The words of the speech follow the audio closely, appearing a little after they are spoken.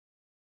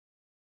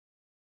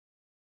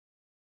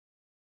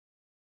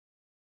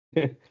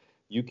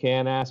You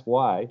can't ask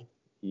why.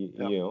 You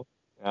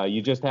know,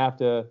 you just have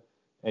to,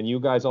 and you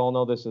guys all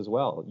know this as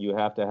well. You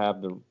have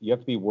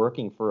to be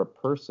working for a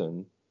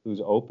person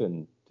who's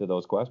open to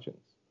those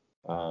questions.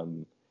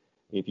 Um,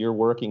 if you're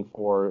working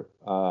for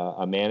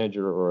a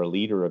manager or a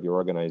leader of your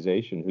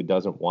organization who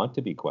doesn't want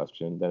to be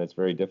questioned, then it's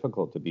very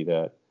difficult to be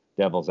that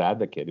devil's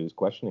advocate who's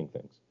questioning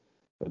things.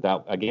 But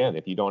that, again,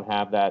 if you don't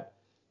have that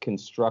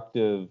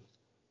constructive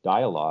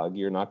dialogue,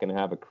 you're not going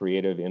to have a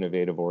creative,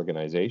 innovative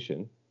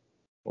organization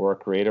or a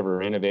creative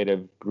or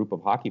innovative group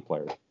of hockey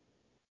players.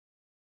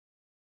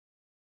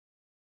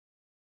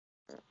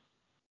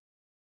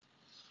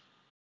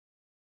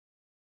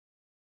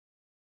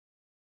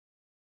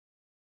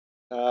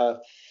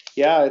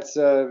 Yeah, it's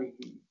a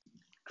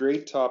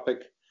great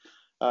topic.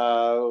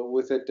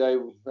 With it,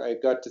 I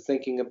got to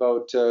thinking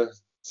about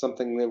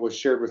something that was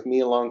shared with me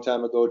a long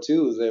time ago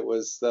too. That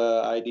was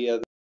the idea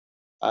that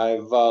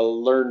I've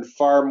learned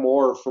far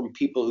more from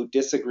people who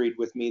disagreed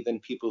with me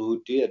than people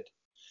who did.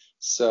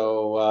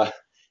 So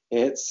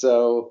it's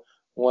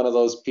one of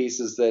those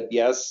pieces that,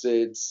 yes,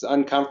 it's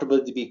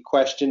uncomfortable to be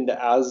questioned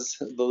as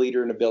the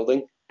leader in a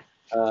building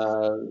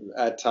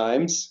at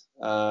times,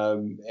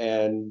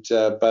 and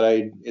but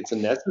it's a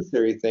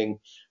necessary thing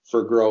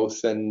for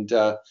growth. And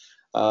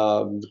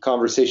the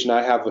conversation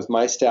I have with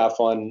my staff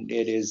on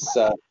it is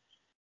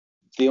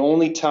the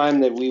only time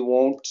that we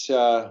won't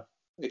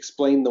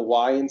explain the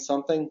why in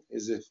something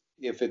is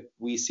if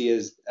we see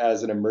it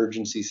as an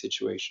emergency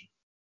situation,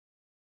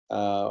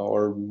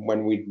 or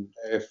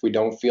if we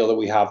don't feel that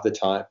we have the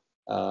time.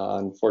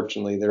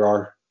 Unfortunately, there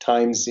are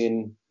times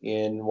in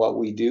what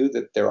we do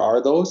that there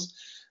are those,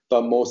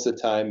 but most of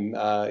the time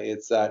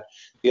it's that.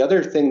 The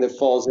other thing that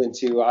falls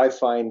into, I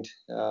find,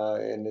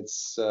 and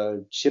it's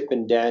Chip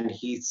and Dan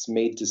Heath's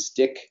Made to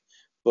Stick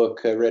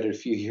book. I read it a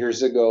few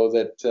years ago,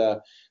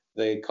 that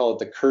they call it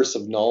the curse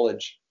of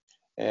knowledge,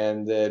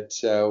 and that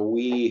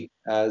we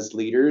as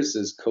leaders,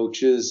 as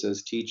coaches,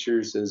 as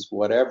teachers, as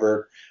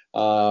whatever,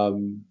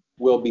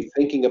 will be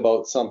thinking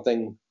about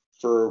something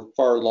for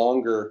far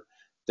longer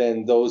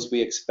than those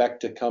we expect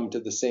to come to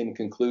the same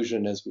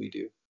conclusion as we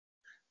do.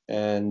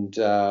 And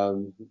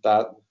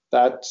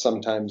that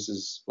sometimes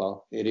is,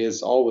 well, it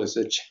is always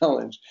a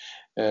challenge.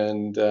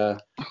 And then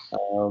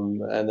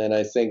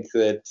I think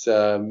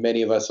that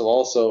many of us have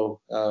also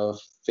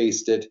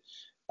faced it,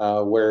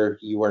 where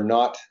you are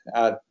not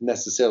at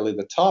necessarily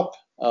the top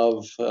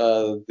of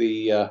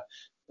the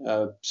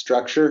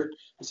structure.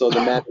 So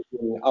the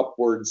managing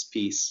upwards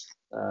piece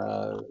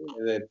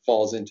that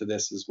falls into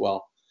this as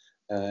well.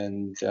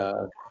 And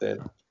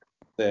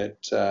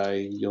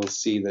you'll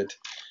see that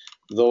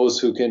those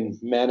who can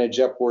manage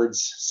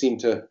upwards seem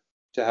to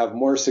have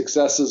more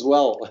success as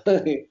well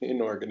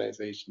in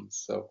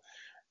organizations. So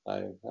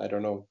I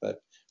don't know,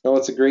 but no,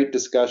 it's a great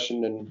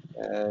discussion,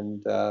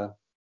 and I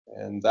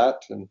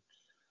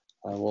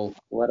will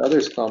let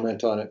others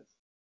comment on it.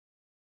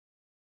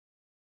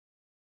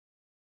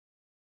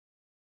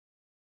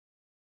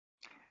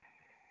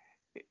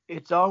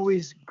 It's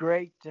always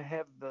great to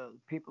have the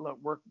people that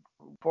work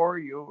for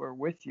you or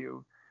with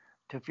you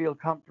to feel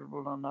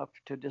comfortable enough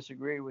to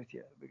disagree with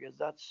you, because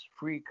that's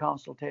free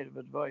consultative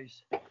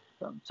advice.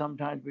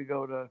 Sometimes we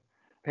go to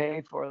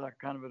pay for that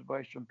kind of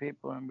advice from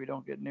people, and we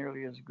don't get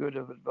nearly as good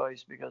of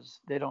advice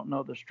because they don't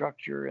know the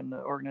structure and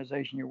the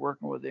organization you're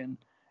working within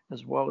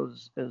as well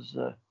as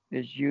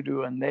you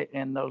do,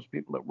 and those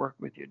people that work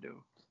with you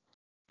do.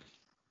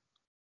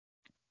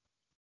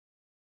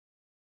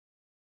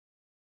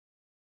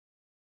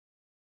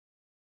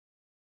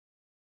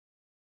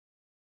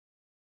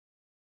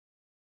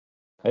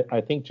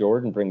 I think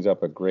Jordan brings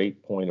up a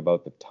great point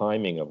about the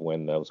timing of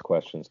when those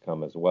questions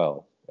come as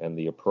well, and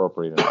the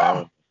appropriate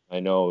environment. I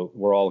know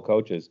we're all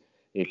coaches.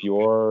 If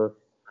you're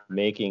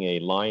making a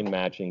line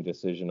matching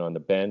decision on the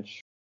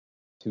bench,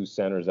 two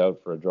centers out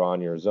for a draw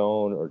in your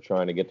zone, or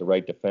trying to get the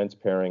right defense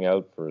pairing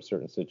out for a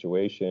certain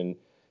situation,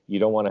 you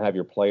don't want to have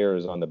your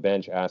players on the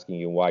bench asking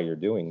you why you're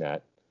doing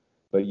that.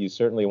 But you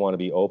certainly want to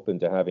be open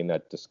to having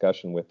that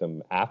discussion with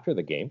them after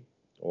the game,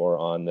 or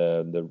on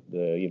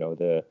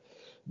the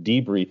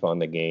debrief on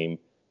the game,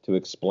 to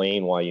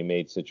explain why you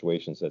made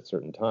situations at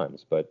certain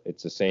times. But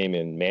it's the same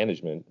in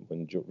management.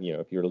 When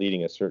if you're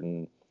leading a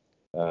certain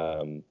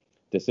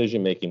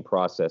decision-making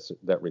process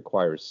that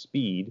requires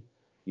speed,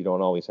 you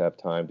don't always have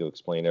time to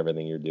explain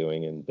everything you're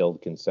doing and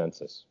build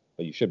consensus.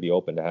 But you should be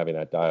open to having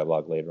that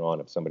dialogue later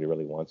on if somebody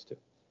really wants to.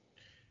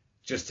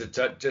 Just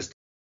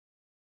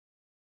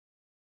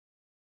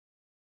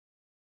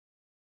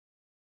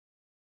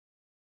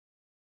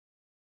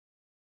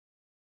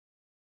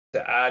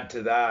to add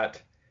to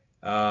that,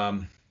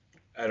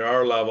 at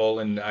our level,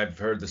 and I've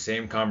heard the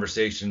same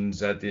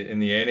conversations in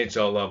the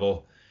NHL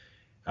level.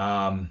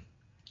 I've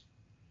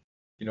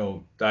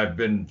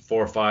been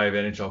 4 or 5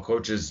 NHL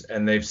coaches,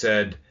 and they've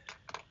said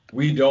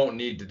we don't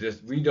need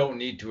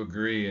to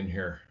agree in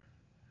here.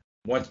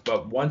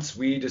 Once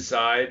we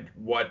decide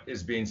what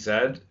is being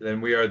said,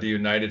 then we are the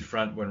united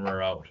front when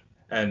we're out.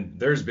 And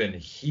there's been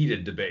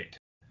heated debate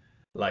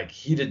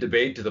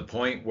to the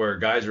point where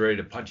guys are ready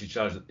to punch each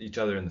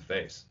other in the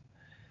face.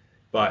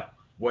 But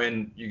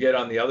when you get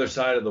on the other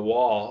side of the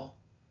wall,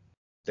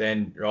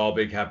 then you're all a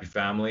big happy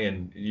family,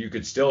 and you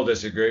could still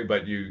disagree,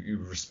 but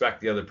you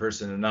respect the other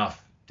person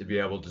enough to be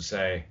able to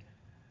say,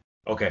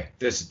 okay,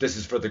 this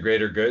is for the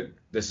greater good.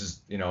 This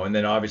is, and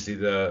then obviously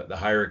the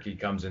hierarchy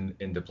comes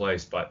into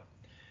place. But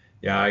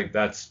yeah,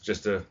 that's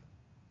just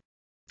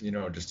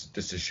just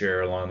to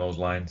share along those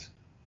lines.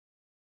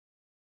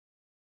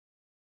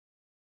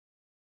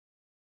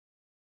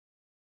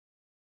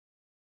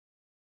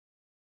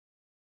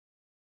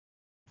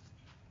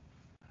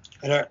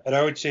 And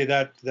I would say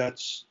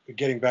that's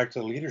getting back to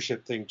the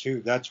leadership thing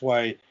too. That's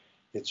why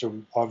it's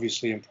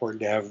obviously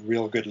important to have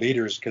real good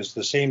leaders, because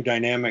the same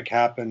dynamic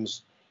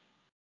happens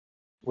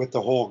with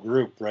the whole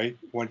group, right?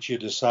 Once you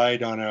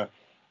decide on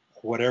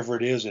whatever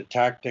it is, a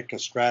tactic, a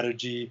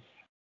strategy,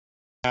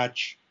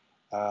 match,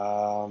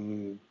 a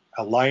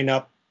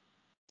lineup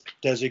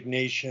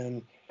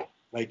designation,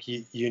 like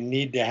you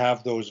need to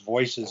have those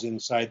voices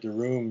inside the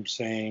room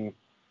saying,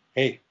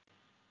 hey,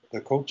 the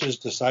coaches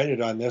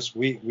decided on this.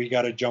 We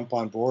got to jump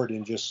on board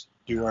and just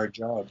do our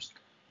jobs.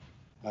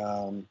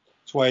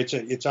 That's why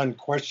it's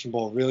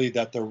unquestionable, really,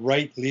 that the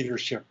right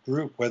leadership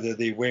group, whether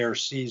they wear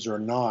C's or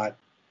not,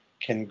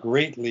 can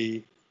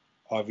greatly,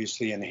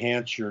 obviously,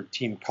 enhance your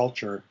team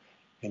culture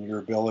and your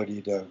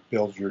ability to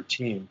build your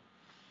team.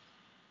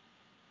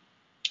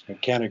 I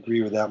can't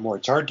agree with that more.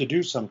 It's hard to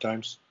do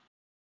sometimes.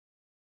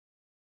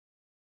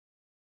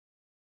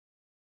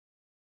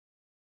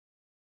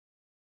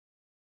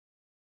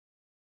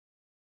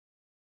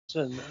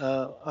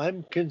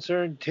 I'm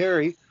concerned,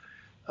 Terry.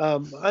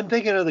 I'm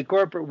thinking of the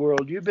corporate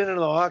world. You've been in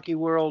the hockey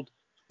world.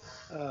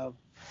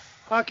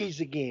 Hockey's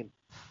a game.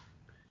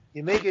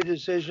 You make a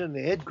decision,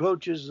 the head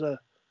coach is the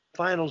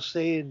final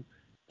say, and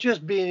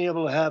just being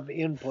able to have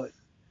input.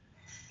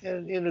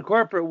 And in the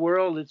corporate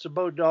world, it's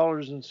about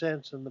dollars and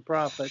cents and the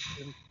profit.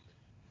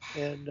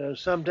 And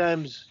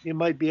sometimes you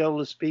might be able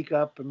to speak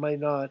up and might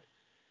not.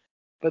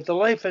 But the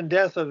life and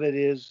death of it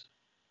is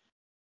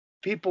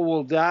people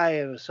will die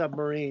in a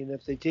submarine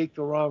if they take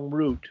the wrong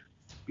route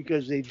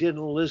because they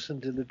didn't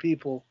listen to the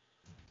people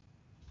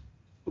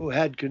who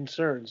had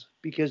concerns,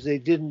 because they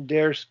didn't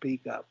dare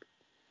speak up.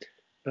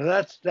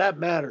 Now that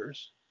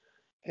matters.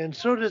 And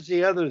so does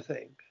the other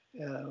thing.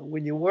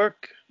 When you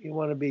work, you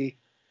want to be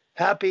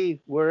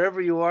happy wherever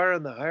you are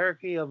in the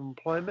hierarchy of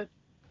employment,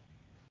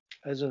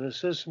 as an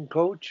assistant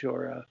coach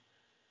or a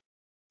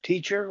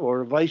teacher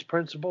or a vice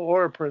principal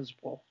or a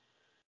principal.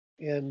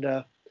 And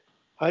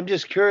I'm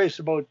just curious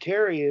about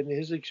Terry and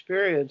his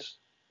experience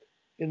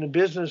in the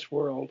business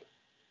world,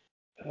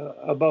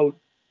 about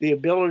the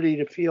ability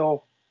to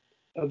feel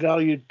a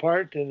valued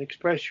part and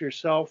express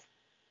yourself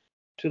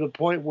to the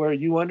point where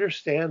you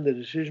understand the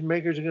decision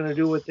makers are going to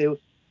do what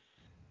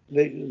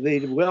they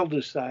will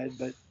decide,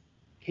 but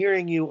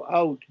hearing you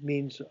out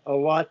means a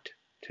lot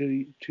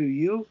to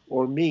you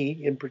or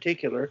me in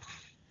particular.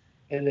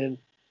 And then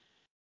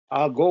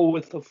I'll go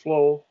with the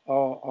flow.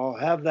 I'll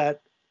have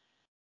that.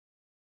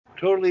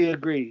 Totally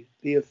agree.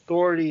 The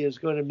authority is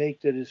going to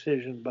make the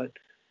decision, but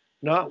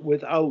not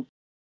without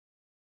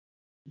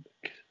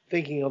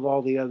thinking of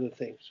all the other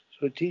things.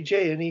 So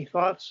TJ, any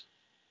thoughts?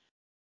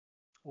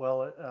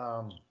 Well,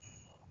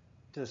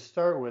 to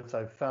start with,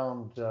 I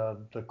found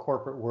the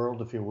corporate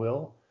world, if you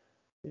will,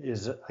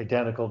 is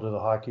identical to the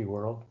hockey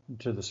world,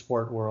 to the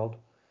sport world.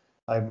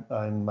 I'm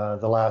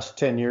the last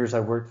 10 years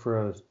I worked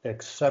for an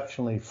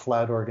exceptionally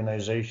flat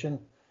organization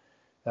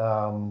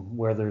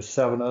where there's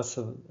seven of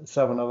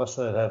us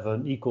that have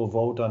an equal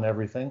vote on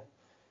everything,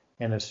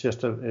 and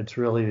it's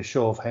really a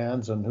show of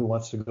hands on who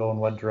wants to go in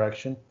what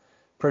direction.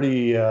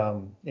 Pretty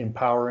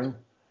empowering,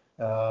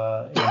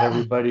 and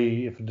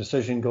everybody, if a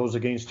decision goes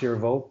against your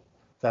vote,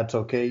 that's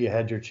okay. You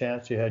had your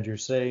chance, you had your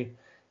say,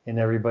 and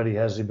everybody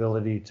has the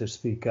ability to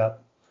speak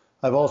up.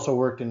 I've also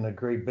worked in the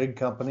great big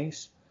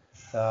companies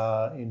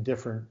in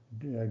different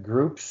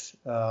groups,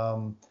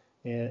 and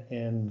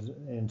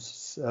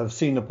I've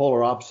seen the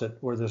polar opposite,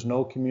 where there's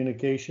no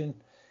communication.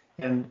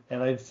 And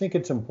I think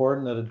it's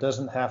important that it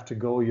doesn't have to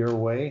go your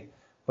way,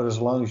 but as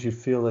long as you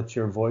feel that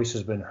your voice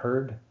has been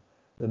heard,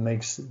 that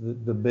makes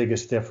the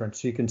biggest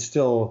difference. You can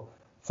still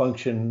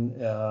function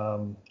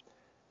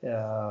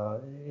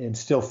and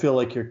still feel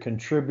like you're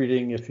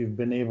contributing if you've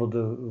been able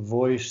to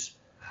voice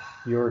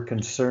your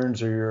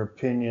concerns or your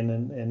opinion,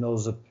 and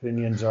those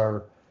opinions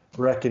are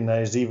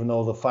recognized, even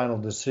though the final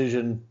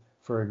decision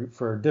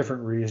for a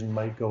different reason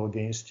might go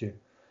against you.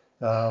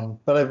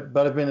 But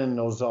I've been in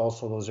those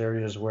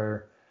areas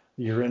where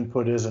your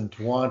input isn't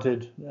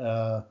wanted,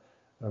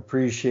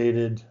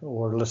 appreciated,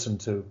 or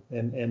listened to,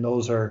 and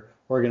those are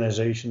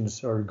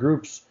organizations or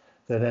groups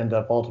that end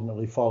up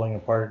ultimately falling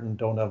apart and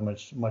don't have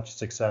much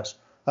success.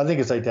 I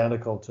think it's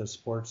identical to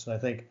sports, and I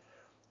think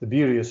the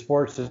beauty of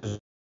sports is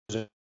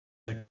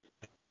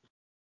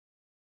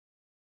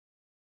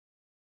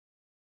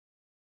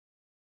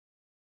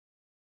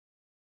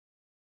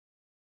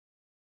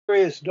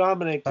Curious,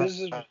 Dominic, this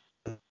is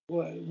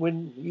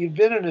when you've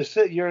been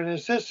you're an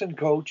assistant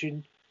coach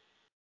and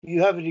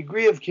you have a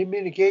degree of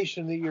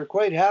communication that you're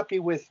quite happy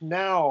with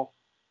now.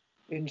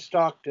 in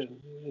Stockton.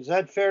 Is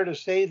that fair to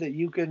say that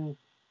you can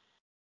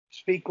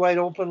speak quite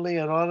openly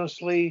and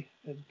honestly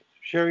and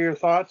share your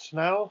thoughts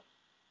now?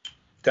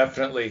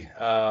 Definitely.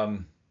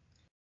 The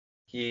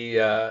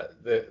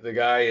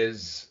guy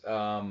has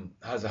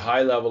a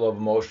high level of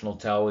emotional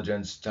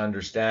intelligence to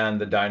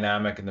understand the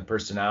dynamic and the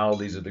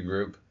personalities of the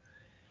group,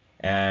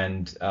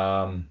 and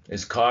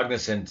is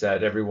cognizant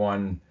that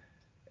everyone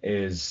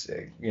is,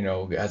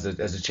 has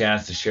a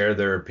chance to share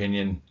their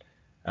opinion.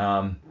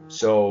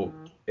 So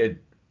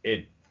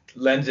it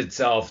lends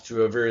itself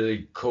to a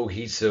very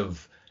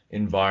cohesive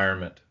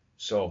environment.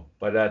 So,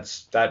 but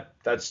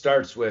that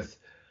starts with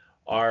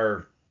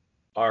our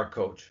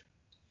coach.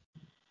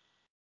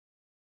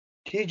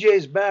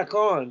 TJ's back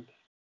on.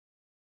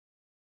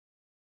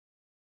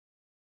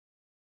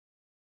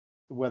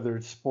 Whether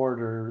it's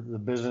sport or the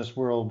business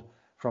world,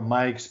 from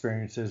my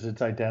experiences,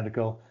 it's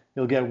identical.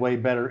 You'll get way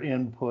better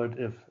input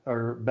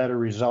or better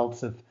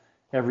results if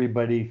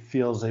everybody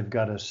feels they've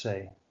got a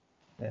say.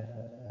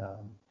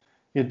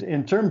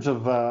 In terms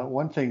of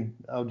one thing,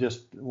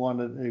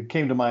 it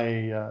came to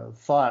my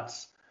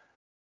thoughts.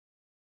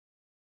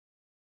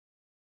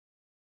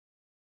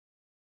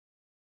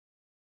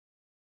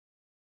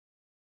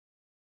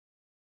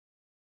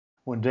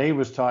 When Dave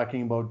was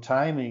talking about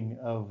timing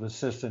of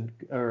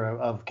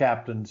of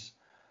captains,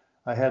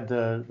 I had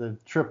the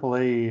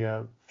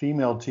AAA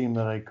female team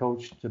that I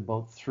coached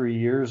about 3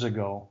 years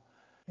ago,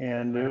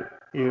 and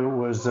it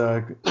was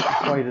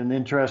quite an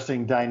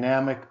interesting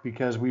dynamic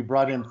because we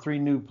brought in 3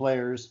 new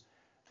players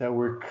that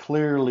were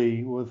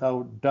clearly,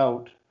 without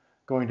doubt,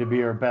 going to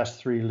be our best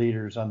 3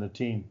 leaders on the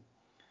team,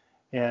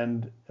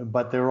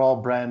 but they're all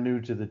brand new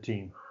to the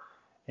team,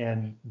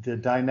 and the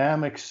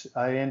dynamics.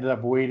 I ended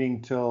up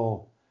waiting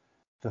till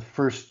the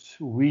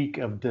first week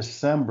of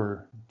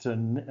December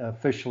to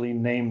officially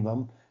name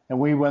them. And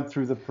we went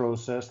through the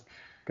process,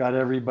 got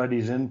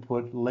everybody's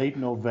input late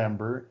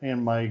November.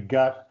 In my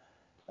gut,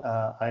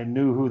 I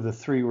knew who the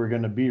 3 were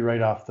going to be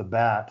right off the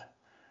bat.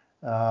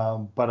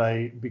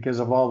 But because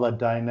of all the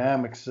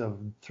dynamics of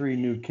 3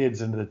 new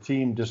kids into the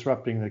team,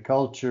 disrupting the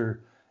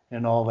culture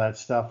and all that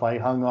stuff, I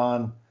hung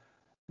on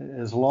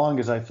as long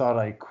as I thought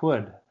I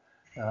could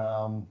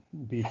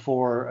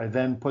before I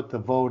then put the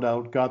vote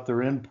out, got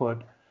their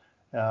input,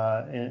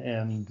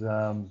 and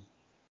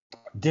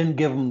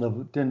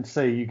didn't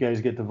say you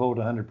guys get to vote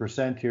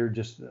 100% here,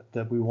 just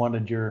that we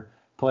wanted your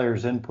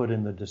players' input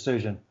in the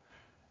decision.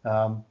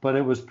 But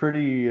it was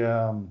pretty,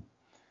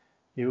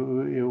 it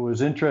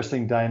was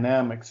interesting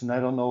dynamics, and I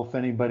don't know if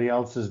anybody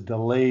else has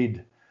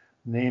delayed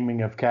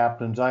naming of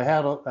captains. I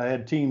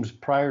had teams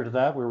prior to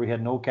that where we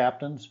had no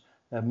captains,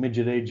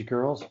 midget age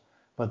girls,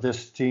 but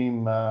this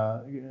team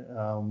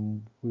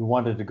we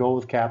wanted to go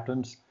with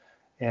captains.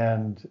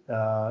 And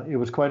it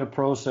was quite a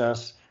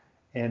process,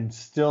 and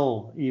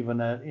still,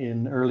 even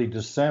in early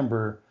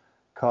December,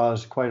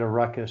 caused quite a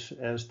ruckus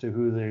as to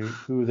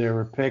who they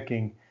were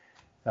picking.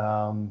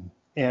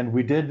 And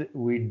we did,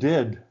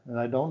 and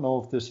I don't know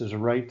if this is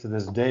right to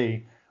this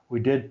day, we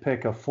did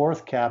pick a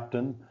 4th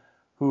captain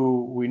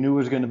who we knew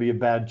was going to be a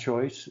bad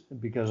choice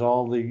because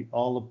all the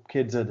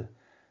kids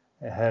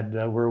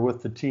were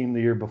with the team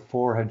the year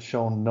before had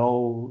shown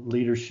no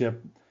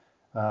leadership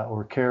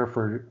or care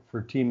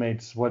for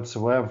teammates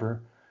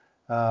whatsoever.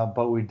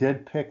 But we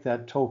did pick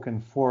that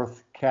token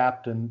 4th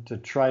captain to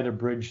try to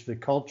bridge the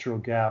cultural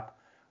gap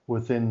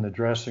within the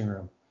dressing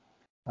room.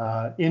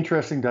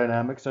 Interesting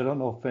dynamics. I don't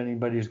know if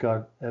anybody's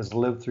has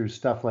lived through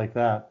stuff like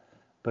that,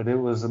 but it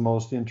was the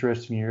most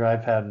interesting year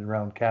I've had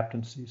around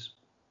captaincies.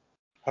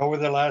 How were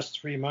the last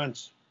 3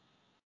 months?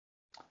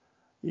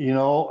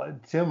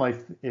 Tim,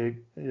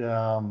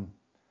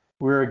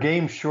 we're a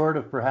game short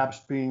of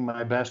perhaps being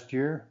my best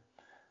year.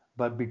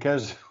 But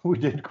because we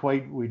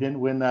didn't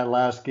win that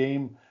last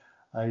game,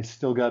 I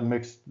still got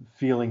mixed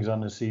feelings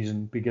on the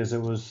season because it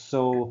was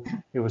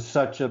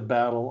such a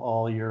battle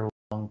all year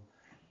long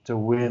to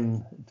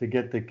win, to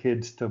get the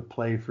kids to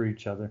play for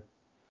each other.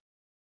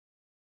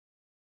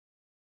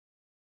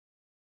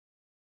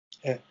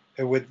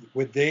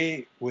 Would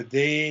they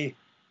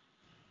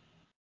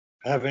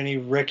have any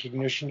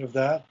recognition of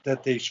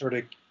that they sort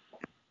of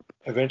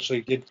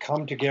eventually did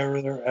come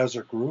together as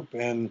a group,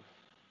 and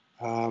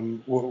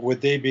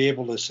would they be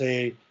able to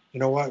say, you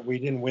know what, we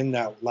didn't win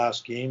that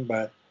last game,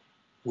 but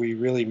we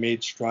really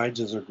made strides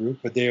as a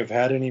group? Would they have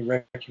had any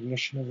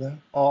recognition of that?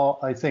 Oh,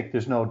 I think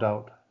there's no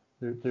doubt.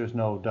 There's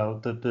no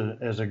doubt that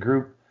as a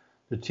group,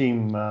 the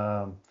team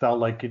felt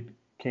like it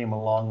came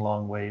a long,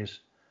 long ways.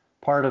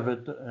 Part of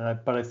it,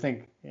 but I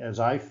think as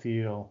I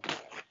feel,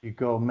 you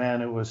go,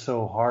 man, it was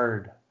so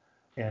hard,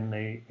 and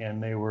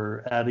they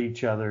were at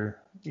each other.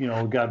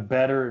 Got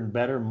better and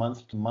better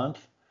month to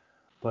month,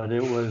 but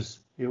it was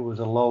a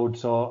load.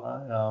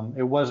 So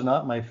it was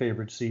not my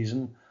favorite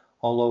season,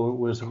 although it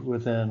was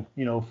within.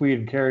 If we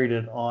had carried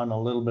it on a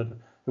little bit,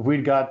 if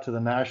we'd got to the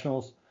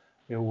Nationals,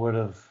 it would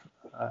have.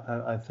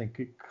 I think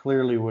it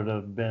clearly would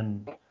have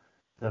been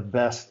the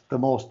best, the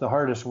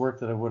hardest work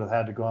that I would have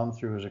had to go on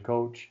through as a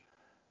coach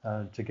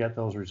to get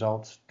those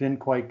results. Didn't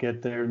quite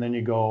get there, and then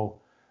you go,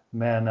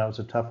 man, that was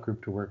a tough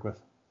group to work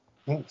with.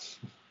 They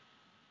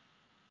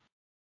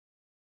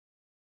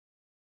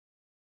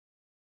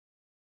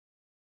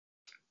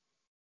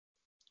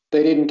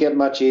didn't get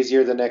much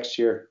easier the next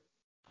year.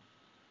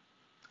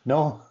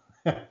 No.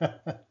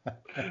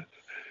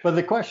 But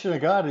the question I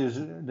got is,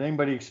 did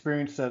anybody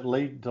experience that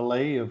late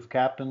delay of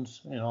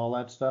captains and all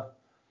that stuff?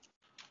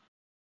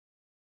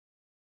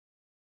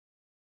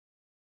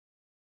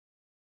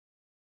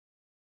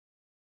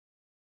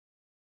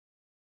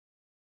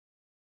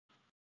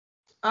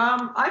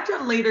 I've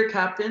done later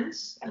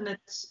captains, and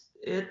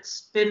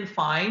it's been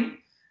fine.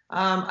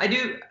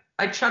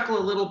 I chuckle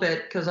a little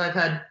bit because I've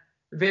had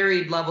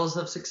varied levels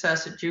of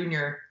success at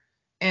junior,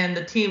 and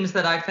the teams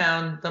that I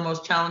found the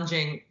most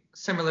challenging,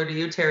 similar to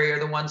you, Terry, are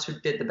the ones who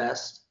did the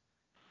best.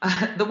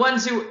 The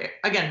ones who,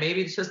 again,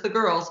 maybe it's just the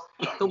girls,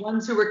 the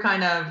ones who were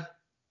kind of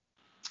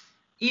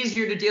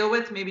easier to deal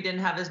with, maybe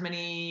didn't have as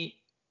many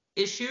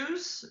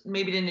issues,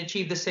 maybe didn't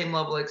achieve the same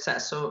level of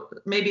success. So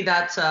maybe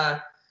that's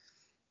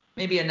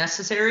maybe a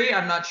necessary,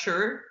 I'm not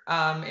sure,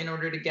 in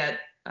order to get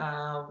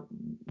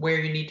where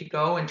you need to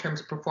go in terms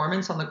of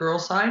performance on the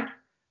girls' side,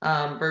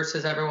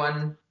 versus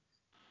everyone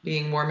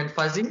being warm and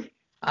fuzzy.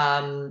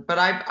 But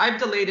I've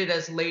delayed it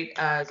as late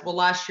as, well,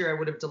 last year I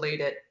would have delayed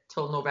it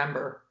till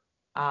November.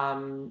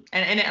 And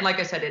like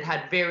I said, it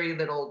had very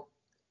little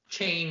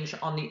change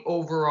on the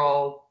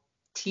overall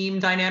team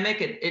dynamic.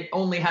 It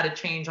only had a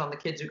change on the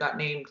kids who got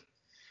named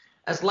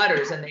as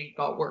letters, and they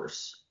got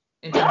worse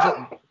in terms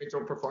of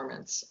individual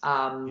performance.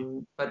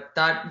 But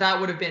that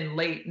would have been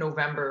late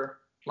November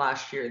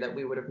last year that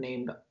we would have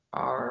named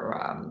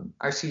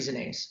our season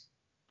A's.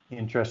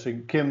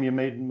 Interesting. Kim, you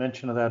made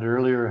mention of that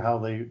earlier, how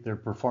their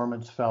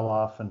performance fell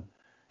off, and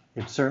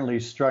it certainly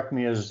struck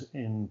me as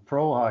in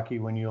pro hockey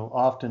when you'll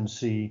often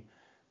see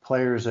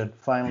players that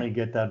finally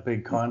get that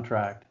big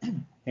contract,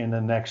 and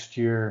the next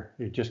year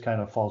it just kind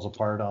of falls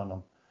apart on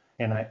them.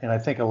 And I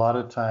think a lot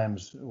of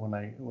times when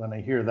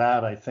I hear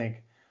that, I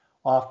think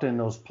often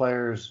those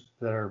players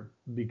that are,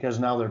 because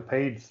now they're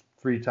paid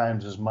 3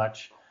 times as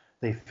much,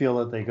 they feel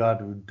that they got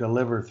to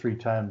deliver 3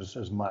 times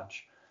as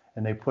much,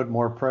 and they put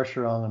more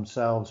pressure on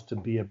themselves to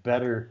be a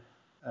better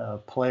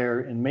player,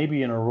 and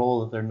maybe in a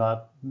role that they're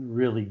not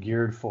really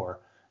geared for.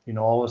 You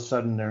know, all of a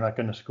sudden they're not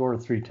going to score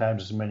 3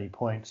 times as many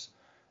points.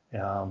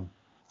 And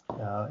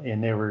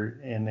they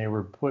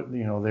were put,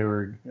 you know, they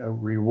were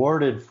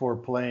rewarded for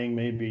playing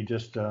maybe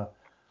just a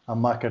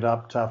muck it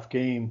up tough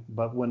game,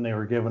 but when they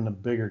were given a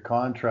bigger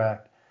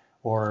contract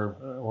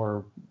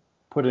or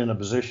put in a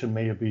position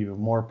maybe of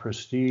more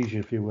prestige,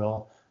 if you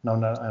will. No,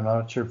 I'm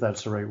not sure if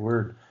that's the right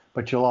word,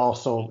 but you'll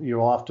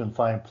often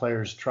find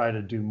players try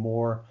to do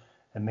more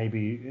and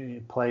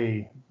maybe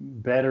play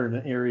better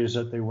in areas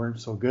that they weren't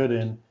so good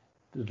in,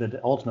 that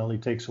ultimately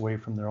takes away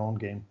from their own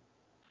game.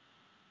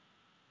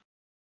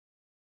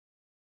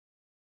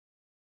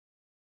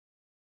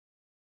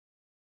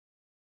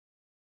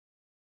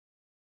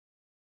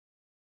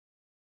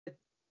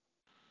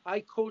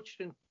 I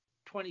coached in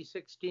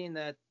 2016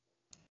 that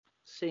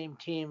same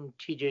team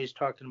TJ's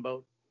talking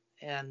about,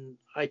 and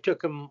I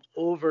took them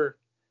over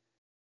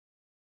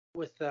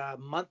with a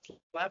month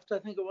left, I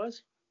think it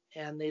was,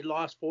 and they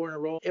lost 4 in a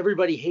row.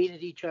 Everybody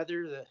hated each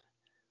other. The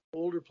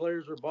older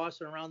players were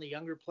bossing around the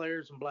younger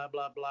players and blah,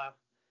 blah, blah.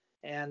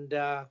 And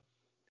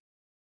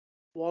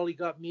Wally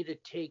got me to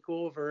take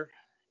over,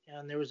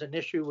 and there was an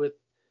issue with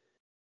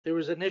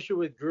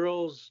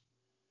girls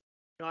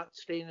not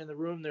staying in the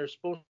room they're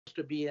supposed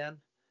to be in.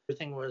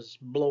 Everything was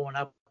blowing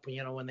up,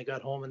 you know, when they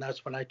got home, and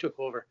that's when I took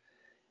over.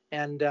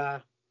 And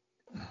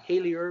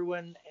Haley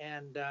Irwin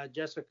and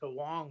Jessica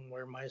Wong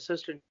were my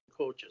assistant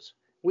coaches.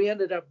 We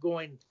ended up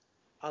going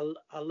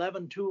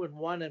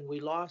 11-2-1, and we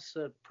lost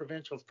the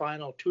provincial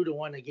final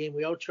 2-1 a game.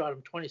 We outshot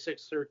them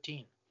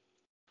 26-13.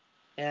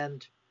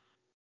 And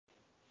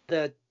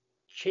the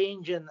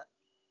change in,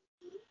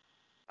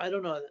 I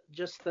don't know,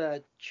 just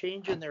the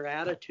change in their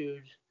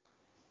attitude.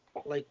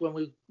 Like when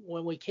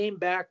we came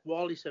back,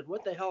 Wally said,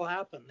 "What the hell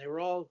happened?" They were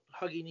all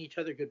hugging each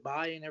other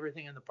goodbye and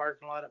everything in the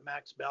parking lot at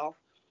Max Bell,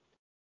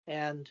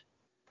 and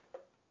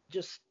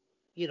just,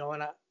 you know,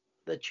 and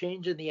the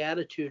change in the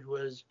attitude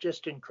was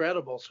just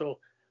incredible. So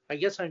I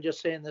guess I'm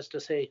just saying this to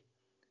say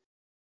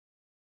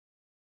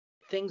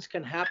things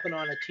can happen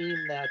on a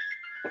team that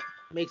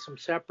makes them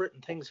separate,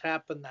 and things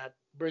happen that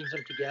brings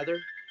them together,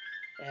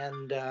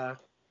 and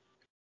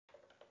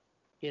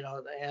you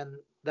know, and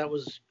that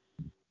was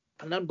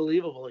an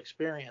unbelievable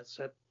experience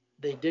that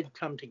they did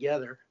come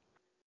together.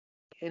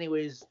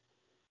 Anyways,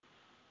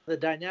 the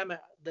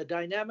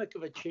dynamic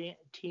of a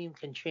team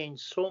can change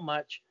so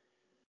much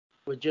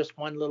with just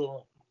one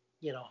little,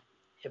 you know,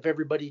 if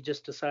everybody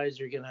just decides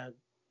you're going to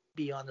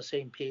be on the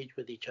same page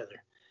with each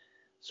other.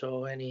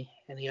 So any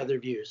other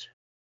views?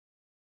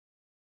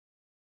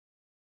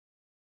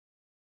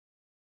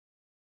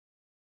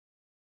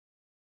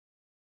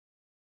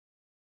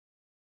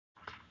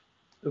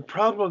 The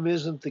problem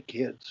isn't the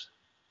kids.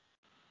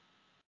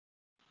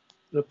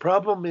 The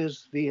problem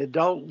is the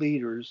adult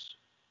leaders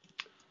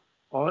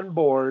on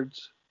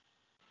boards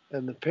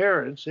and the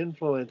parents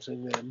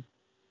influencing them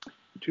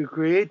to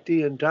create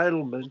the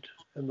entitlement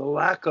and the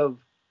lack of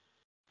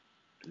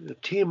the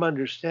team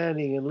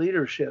understanding and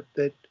leadership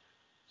that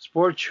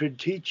sports should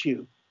teach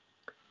you.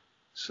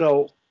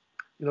 So,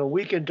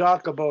 we can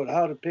talk about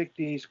how to pick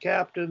these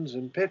captains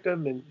and pick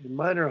them in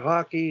minor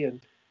hockey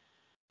and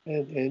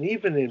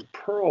even in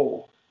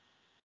pro.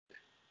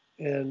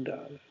 And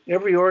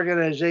every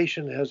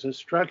organization has a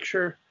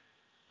structure.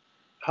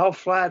 How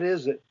flat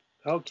is it?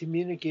 How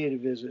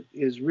communicative is it?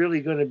 Is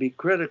really going to be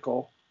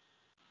critical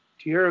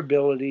to your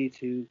ability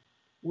to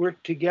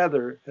work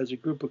together as a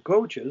group of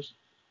coaches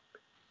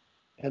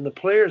and the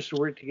players to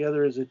work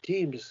together as a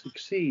team to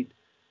succeed.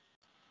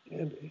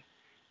 And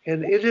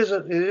it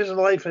isn't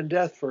life and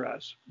death for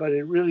us, but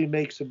it really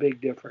makes a big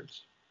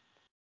difference.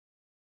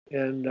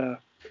 And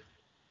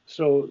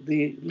so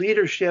the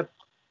leadership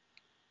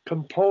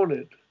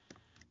component,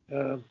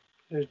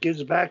 it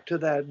gets back to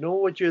that: know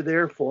what you're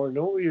there for,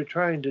 know what you're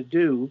trying to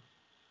do,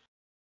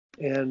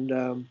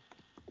 and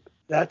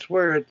that's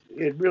where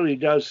it really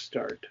does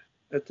start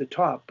at the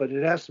top, but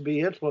it has to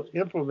be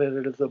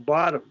implemented at the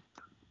bottom.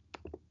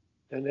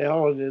 And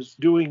Alan is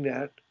doing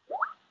that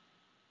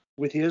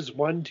with his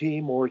one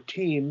team or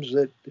teams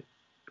that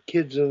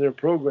kids in their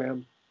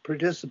program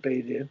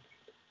participate in,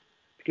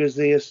 because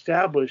they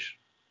establish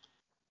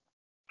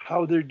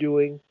how they're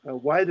doing,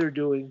 why they're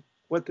doing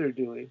what they're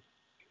doing,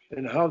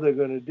 and how they're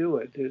going to do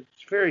it.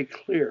 It's very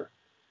clear.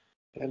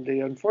 And the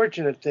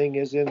unfortunate thing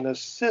is, in the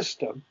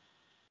system,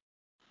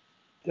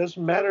 it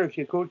doesn't matter if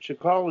you coach a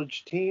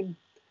college team,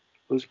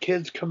 those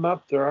kids come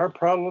up, there are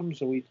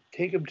problems, and we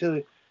take them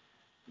to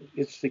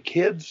it's the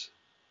kids,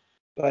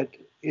 but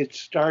it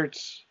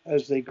starts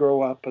as they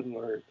grow up and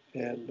learn.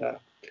 And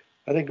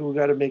I think we've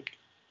got to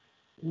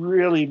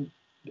really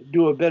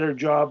do a better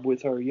job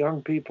with our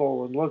young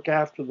people and look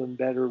after them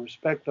better,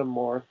 respect them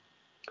more,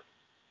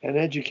 and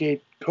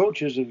educate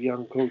coaches of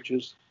young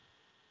coaches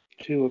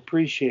to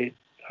appreciate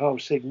how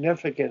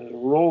significant a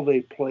role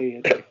they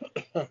play in,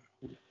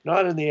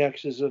 not in the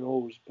X's and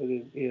O's, but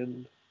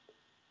in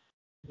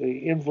the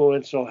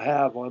influence they'll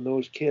have on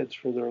those kids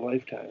for their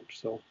lifetime.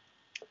 So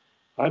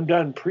I'm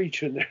done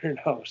preaching there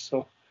now.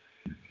 So,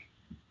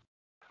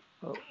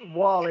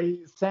 Wally,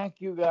 thank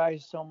you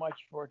guys so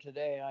much for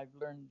today. I've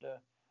learned,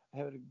 I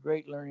had a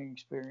great learning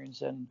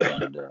experience, and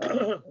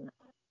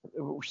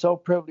we're so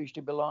privileged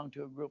to belong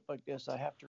to a group like this. I have to